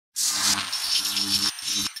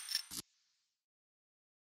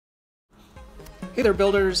Hey there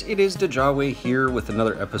builders, it is Dajaway here with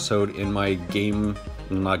another episode in my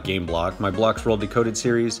my Blocksworld Decoded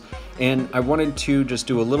series, and I wanted to just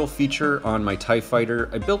do a little feature on my TIE Fighter.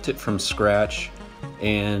 I built it from scratch,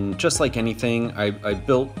 and just like anything, I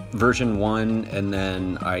built version 1 and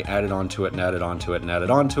then I added onto it and added onto it and added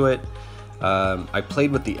onto it. I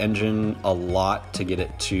played with the engine a lot to get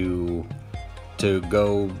it to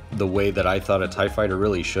go the way that I thought a TIE Fighter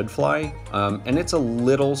really should fly. And it's a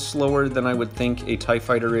little slower than I would think a TIE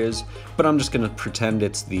Fighter is, but I'm just going to pretend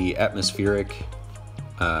it's the atmospheric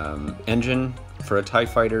engine for a TIE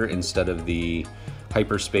Fighter instead of the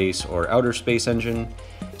hyperspace or outer space engine.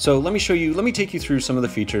 So let me take you through some of the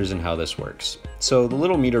features and how this works. So the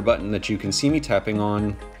little meter button that you can see me tapping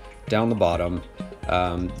on down the bottom,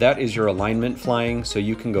 that is your alignment flying, so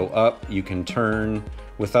you can go up, you can turn,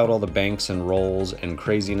 without all the banks and rolls and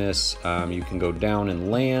craziness. You can go down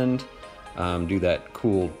and land, do that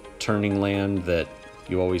cool turning land that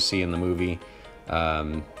you always see in the movie.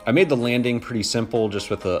 I made the landing pretty simple,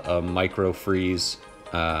 just with a micro freeze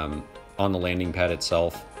on the landing pad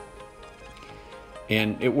itself.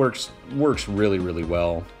 And it works really, really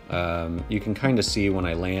well. You can kind of see when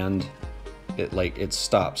I land, it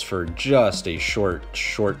stops for just a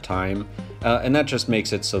short time. And that just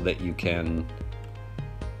makes it so that you can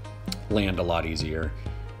land a lot easier.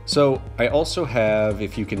 So I also have,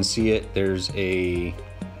 if you can see it, there's a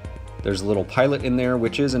little pilot in there,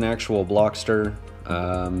 which is an actual Blockster.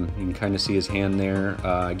 You can kind of see his hand there.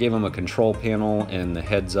 I gave him a control panel and the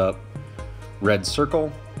heads up red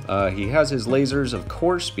circle. He has his lasers, of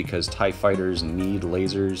course, because TIE Fighters need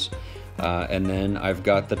lasers. And then I've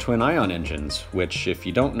got the twin ion engines, which, if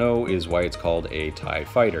you don't know, is why it's called a TIE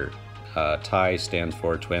Fighter. TIE stands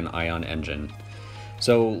for twin ion engine.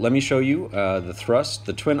 So let me show you the thrust.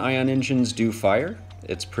 The twin ion engines do fire.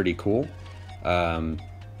 It's pretty cool.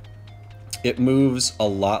 It moves a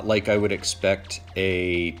lot like I would expect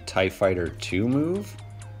a TIE Fighter to move.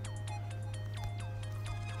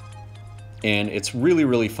 And it's really,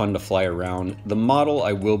 really fun to fly around. The model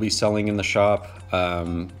I will be selling in the shop.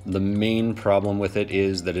 The main problem with it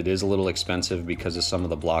is that it is a little expensive because of some of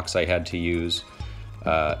the blocks I had to use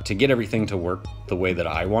to get everything to work the way that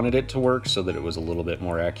I wanted it to work, so that it was a little bit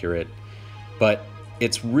more accurate. But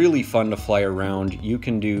it's really fun to fly around. You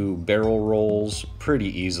can do barrel rolls pretty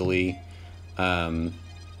easily. And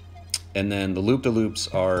then the loop-de-loops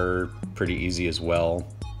are pretty easy as well.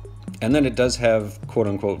 And then it does have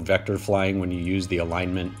quote-unquote vector flying when you use the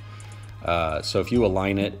alignment. So if you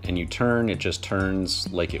align it and you turn, it just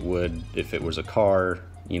turns like it would if it was a car,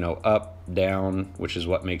 you know, up, down, which is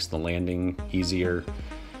what makes the landing easier.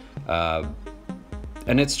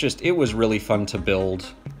 And it was really fun to build.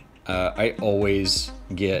 I always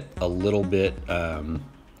get a little bit,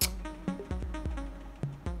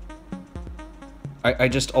 I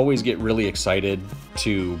just always get really excited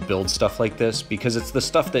to build stuff like this, because it's the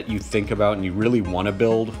stuff that you think about and you really want to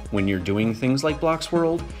build when you're doing things like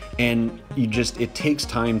Blocksworld, and it takes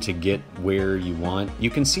time to get where you want.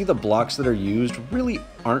 You can see the blocks that are used really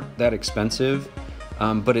aren't that expensive,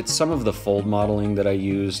 but it's some of the fold modeling that I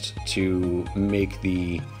used to make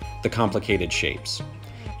the complicated shapes.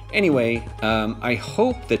 Anyway, I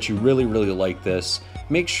hope that you really, really like this.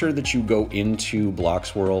 Make sure that you go into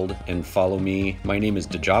Blocksworld and follow me. My name is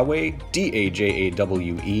Dajaway,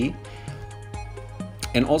 D-A-J-A-W-E.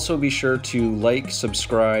 And also be sure to like,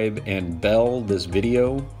 subscribe, and bell this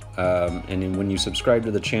video. And then when you subscribe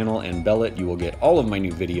to the channel and bell it, you will get all of my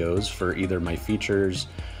new videos for either my features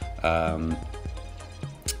or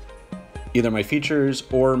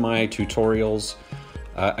my tutorials.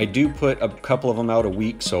 I do put a couple of them out a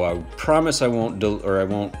week, so I promise I won't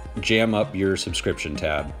jam up your subscription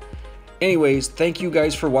tab. Anyways, thank you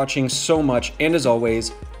guys for watching so much, and as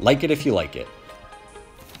always, like it if you like it.